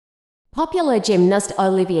Popular gymnast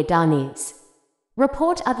Olivia Dunne is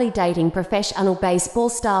reportedly dating professional baseball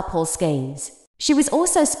star Paul Skeens. She was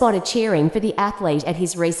also spotted cheering for the athlete at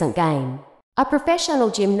his recent game. A professional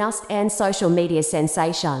gymnast and social media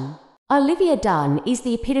sensation, Olivia Dunne is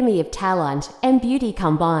the epitome of talent and beauty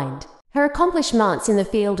combined. Her accomplishments in the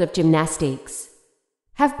field of gymnastics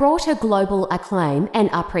have brought her global acclaim and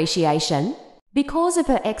appreciation. Because of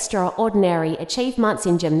her extraordinary achievements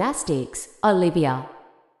in gymnastics, Olivia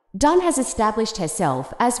Dunne has established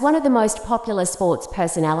herself as one of the most popular sports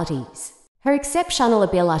personalities. Her exceptional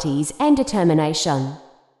abilities and determination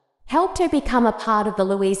helped her become a part of the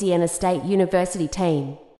Louisiana State University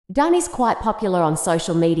team. Dunne is quite popular on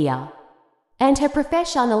social media, and her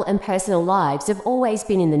professional and personal lives have always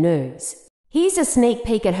been in the news. Here's a sneak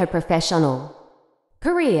peek at her professional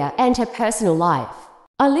career and her personal life.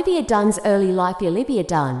 Olivia Dunne's early life. Olivia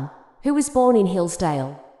Dunne, who was born in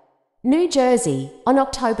Hillsdale, New Jersey, on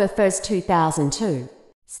October 1, 2002,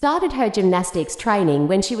 started her gymnastics training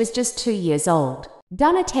when she was just 2 years old.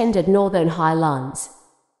 Dunne attended Northern Highlands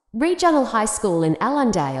Regional High School in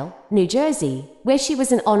Allendale, New Jersey, where she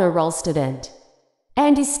was an honor roll student,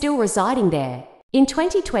 and is still residing there. In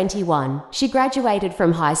 2021, she graduated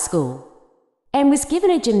from high school and was given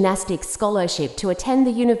a gymnastics scholarship to attend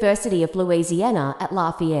the University of Louisiana at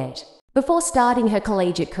Lafayette. Before starting her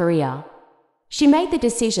collegiate career, she made the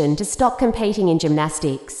decision to stop competing in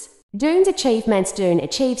gymnastics. Dunne's achievements. Dunne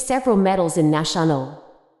achieved several medals in national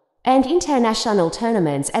and international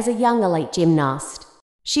tournaments as a young elite gymnast.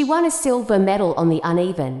 She won a silver medal on the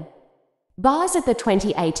uneven bars at the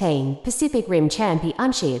 2018 Pacific Rim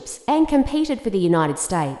Championships and competed for the United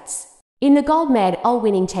States in the gold medal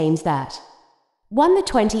winning teams that won the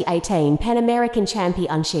 2018 Pan American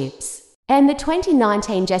Championships and the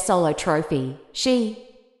 2019 Jesolo Trophy. She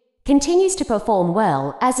continues to perform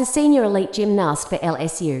well as a senior elite gymnast for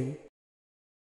LSU.